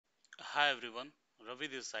Hi everyone, Ravi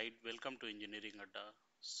this side. Welcome to Engineering Adda.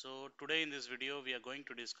 So today in this video we are going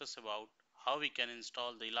to discuss about how we can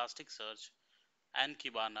install the Elasticsearch and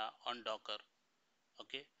Kibana on Docker.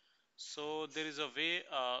 Okay, so there is a way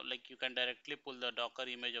like you can directly pull the Docker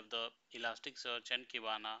image of the Elasticsearch and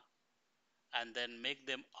Kibana and then make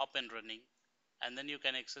them up and running, and then you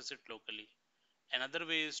can access it locally. Another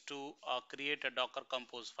way is to create a Docker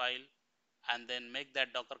Compose file and then make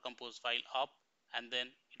that Docker Compose file up, and then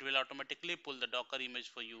it will automatically pull the Docker image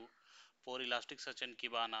for you for Elasticsearch and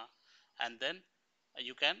Kibana, and then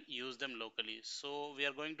you can use them locally. So we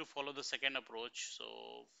are going to follow the second approach. So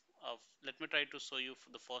let me try to show you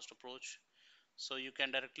the first approach. So you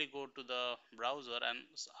can directly go to the browser and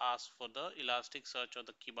ask for the Elasticsearch or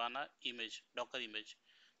the Kibana image, Docker image.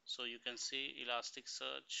 So you can see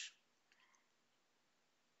Elasticsearch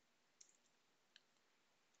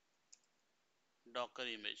Docker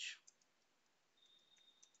image.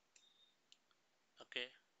 Okay,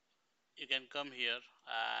 you can come here,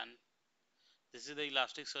 and this is the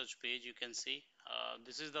Elasticsearch page. You can see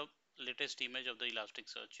this is the latest image of the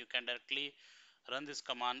Elasticsearch. You can directly run this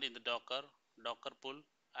command in the docker pull,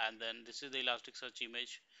 and then this is the Elasticsearch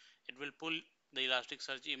image. It will pull the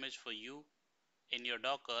Elasticsearch image for you in your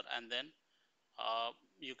Docker, and then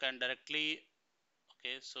you can directly,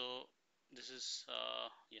 okay, so this is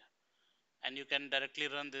yeah, and you can directly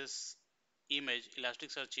run this image,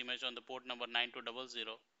 Elasticsearch image, on the port number 9200,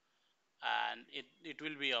 and it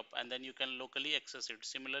will be up, and then you can locally access it.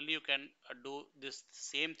 Similarly, you can do this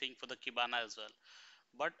same thing for the Kibana as well,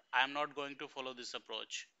 but I'm not going to follow this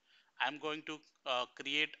approach. I'm going to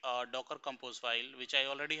create a Docker Compose file which I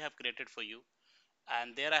already have created for you,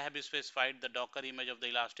 and there I have specified the Docker image of the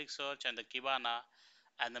Elasticsearch and the Kibana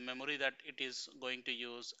and the memory that it is going to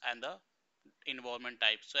use and the environment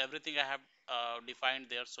type. So everything I have defined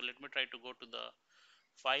there. So let me try to go to the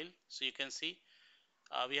file. So you can see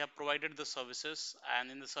we have provided the services,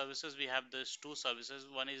 and in the services we have these two services.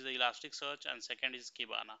 One is the Elasticsearch and second is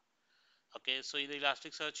Kibana. Okay, so in the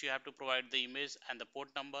Elasticsearch you have to provide the image and the port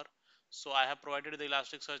number. So I have provided the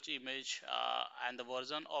Elasticsearch image, and the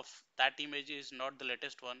version of that image is not the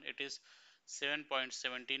latest one. It is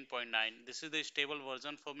 7.17.9. This is the stable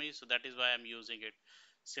version for me, so that is why I'm using it.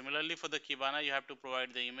 Similarly, for the Kibana you have to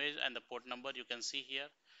provide the image and the port number. You can see here,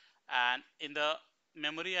 and in the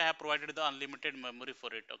memory I have provided the unlimited memory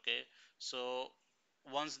for it. Okay, so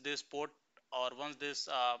once this port or once this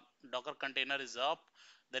Docker container is up,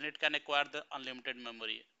 then it can acquire the unlimited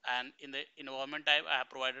memory, and in the environment type I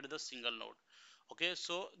have provided the single node. Okay,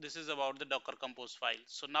 so this is about the Docker Compose file.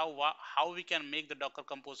 So now how we can make the Docker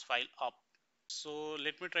Compose file up. So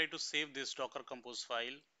let me try to save this Docker Compose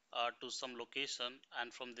file to some location,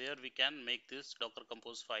 and from there we can make this Docker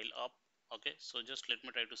Compose file up. Okay, so just let me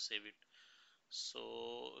try to save it. So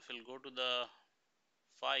if we'll go to the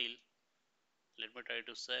file, let me try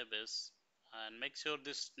to save this, and make sure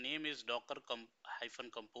this name is docker hyphen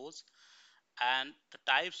compose, and the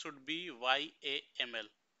type should be YAML.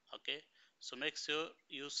 Okay, so make sure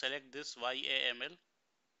you select this YAML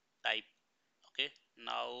type. Okay,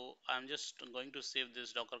 now I'm just going to save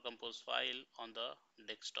this docker compose file on the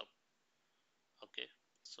desktop. Okay,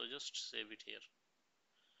 so just save it here.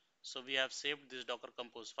 So we have saved this docker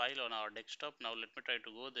compose file on our desktop. Now let me try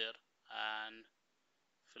to go there, and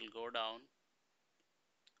if we'll go down,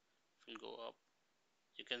 if we'll go up,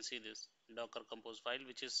 you can see this docker compose file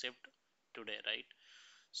which is saved today, right?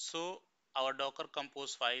 So our docker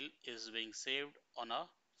compose file is being saved on a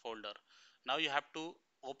folder. Now you have to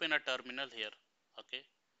open a terminal here. Okay,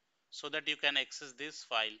 so that you can access this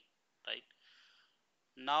file, right?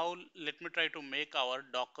 Now let me try to make our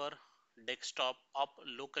docker desktop up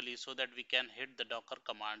locally so that we can hit the docker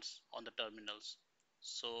commands on the terminals.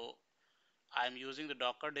 So I'm using the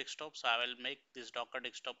docker desktop, so I will make this docker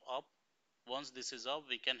desktop up. Once this is up,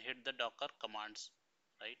 we can hit the docker commands,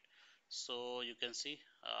 right? So you can see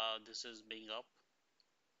this is being up,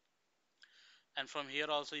 and from here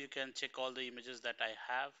also you can check all the images that I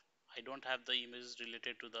have. I don't have the images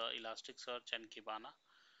related to the Elasticsearch and Kibana,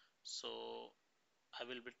 so I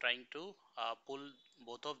will be trying to pull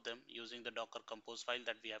both of them using the docker compose file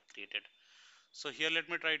that we have created. So here let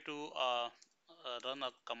me try to run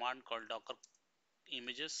a command called docker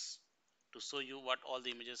images to show you what all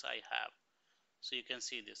the images I have. So you can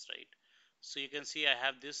see this, right? So you can see I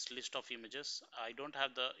have this list of images. I don't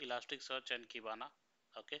have the Elasticsearch and Kibana.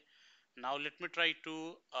 Okay, now let me try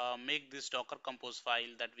to make this docker compose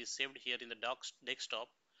file that we saved here in the docs desktop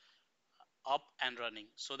up and running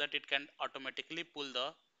so that it can automatically pull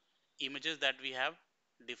the images that we have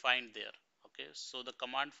defined there. Okay, so the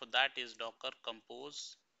command for that is docker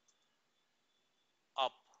compose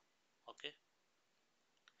up. Okay,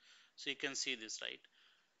 so you can see this, right?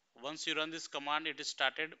 Once you run this command, it is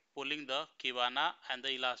started pulling the Kibana and the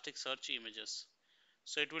Elasticsearch images.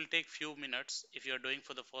 So it will take few minutes if you are doing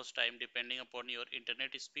for the first time, depending upon your internet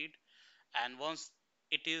speed. And once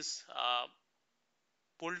it is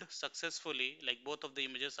pulled successfully, like both of the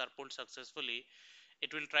images are pulled successfully,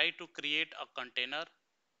 it will try to create a container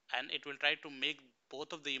and it will try to make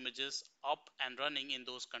both of the images up and running in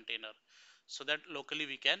those container so that locally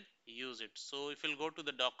we can use it. So if you'll go to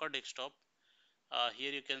the Docker desktop,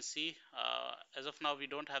 here you can see as of now we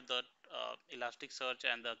don't have the Elasticsearch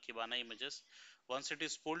and the Kibana images. Once it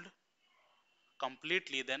is pulled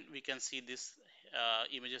completely, then we can see this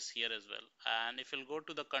images here as well. And if you'll go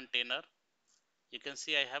to the container, you can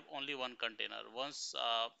see I have only one container. Once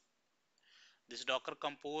this Docker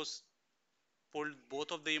Compose pulled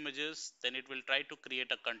both of the images, then it will try to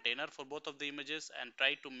create a container for both of the images and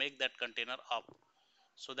try to make that container up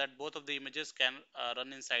so that both of the images can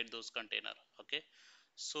run inside those container. Okay,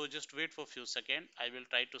 so just wait for few seconds. I will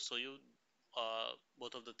try to show you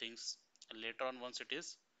both of the things later on once it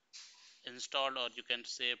is installed, or you can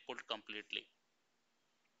say pulled completely.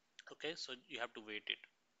 Okay, so you have to wait it.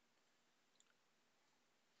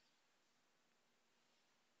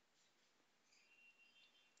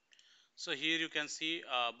 So here you can see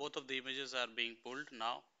both of the images are being pulled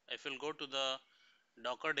now. If you'll go to the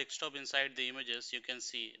Docker desktop inside the images, you can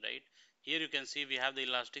see, right? Here you can see we have the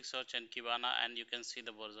Elasticsearch and Kibana, and you can see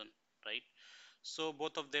the version, right? So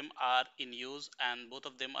both of them are in use and both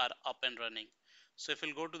of them are up and running. So if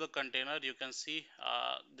you'll go to the container, you can see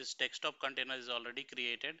this desktop container is already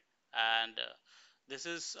created, and this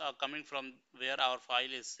is coming from where our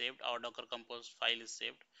file is saved, our Docker Compose file is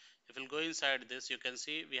saved. If you'll go inside this, you can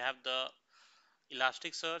see we have the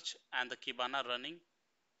Elasticsearch and the Kibana running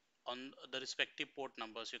on the respective port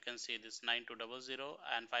numbers. You can see this 9200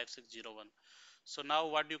 and 5601. So now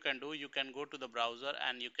what you can do, you can go to the browser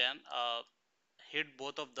and you can hit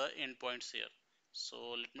both of the endpoints here. So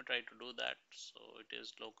let me try to do that. So it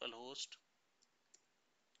is localhost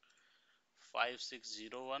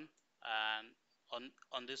 5601, and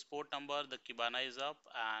on this port number the Kibana is up,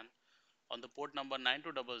 and on the port number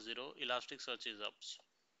 9200 Elasticsearch is up.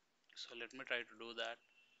 So let me try to do that.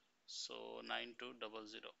 So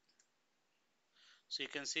 9200. So you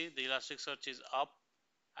can see the Elasticsearch is up,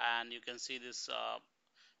 and you can see this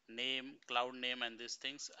name, cloud name, and these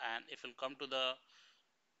things. And if you come to the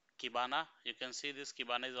Kibana, you can see this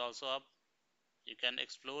Kibana is also up. You can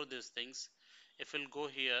explore these things. If you'll go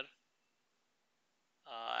here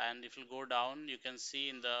and if you go down, you can see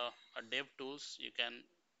in the dev tools, you can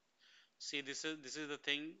see this is the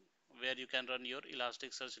thing where you can run your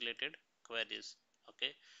Elasticsearch related queries.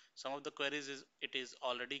 Okay, some of the queries is it is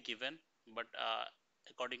already given, but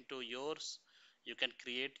according to yours, you can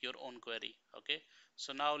create your own query. Okay,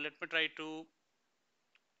 so now let me try to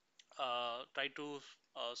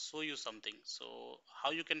show you something. So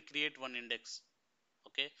how you can create one index.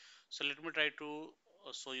 Okay, so let me try to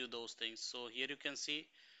show you those things. So here you can see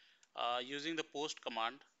using the post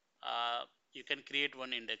command, you can create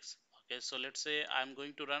one index. Okay, so let's say I'm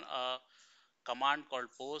going to run a command called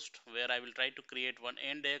post where I will try to create one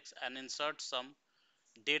index and insert some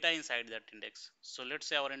data inside that index. So let's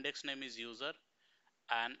say our index name is user,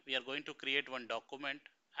 and we are going to create one document,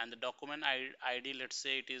 and the document ID, let's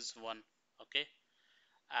say it is one. Okay,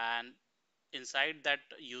 and inside that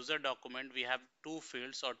user document we have two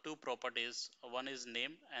fields or two properties. One is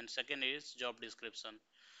name and second is job description.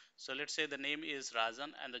 So let's say the name is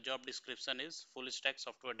Rajan and the job description is full stack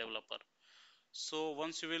software developer. So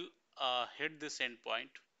once you will hit this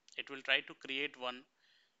endpoint, it will try to create one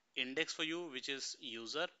index for you, which is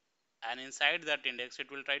user, and inside that index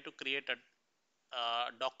it will try to create a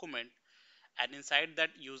document, and inside that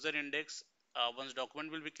user index, once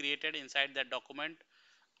document will be created, inside that document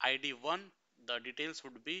ID1, the details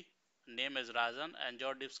would be name as Rajan and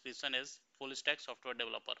job description is full stack software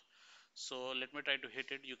developer. So let me try to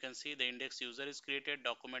hit it. You can see the index user is created,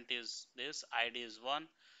 document is this, ID is one,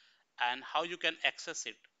 and how you can access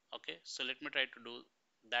it. Okay, so let me try to do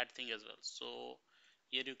that thing as well. So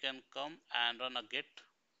here you can come and run a get,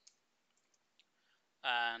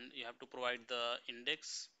 and you have to provide the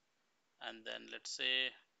index, and then let's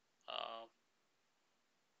say uh,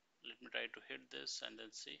 let me try to hit this and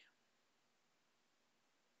then see.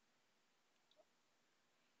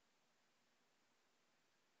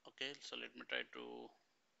 Okay, so let me try to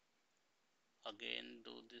again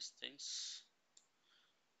do these things.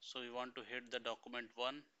 So we want to hit the document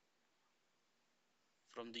one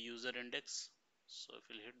from the user index. So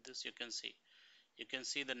if you hit this, you can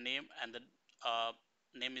see the name and the uh,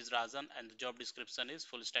 name is Rajan and the job description is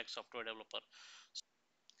full stack software developer.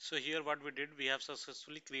 So here what we did, we have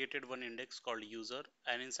successfully created one index called user,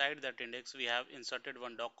 and inside that index we have inserted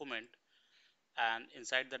one document, and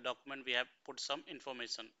inside the document we have put some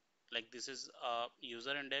information, like this is a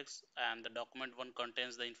user index and the document one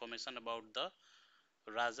contains the information about the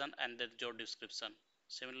Rajan and the job description.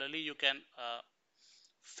 Similarly, you can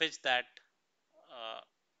fetch that uh,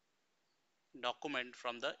 document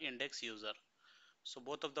from the index user. So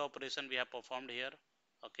both of the operation we have performed here.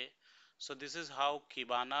 Okay, so this is how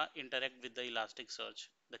Kibana interact with the Elasticsearch.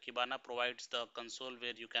 The Kibana provides the console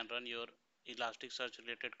where you can run your Elasticsearch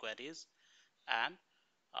related queries and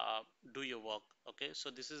uh, do your work. Okay,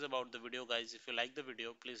 so this is about the video, guys. If you like the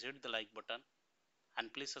video, please hit the like button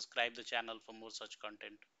and please subscribe the channel for more such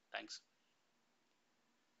content. Thanks.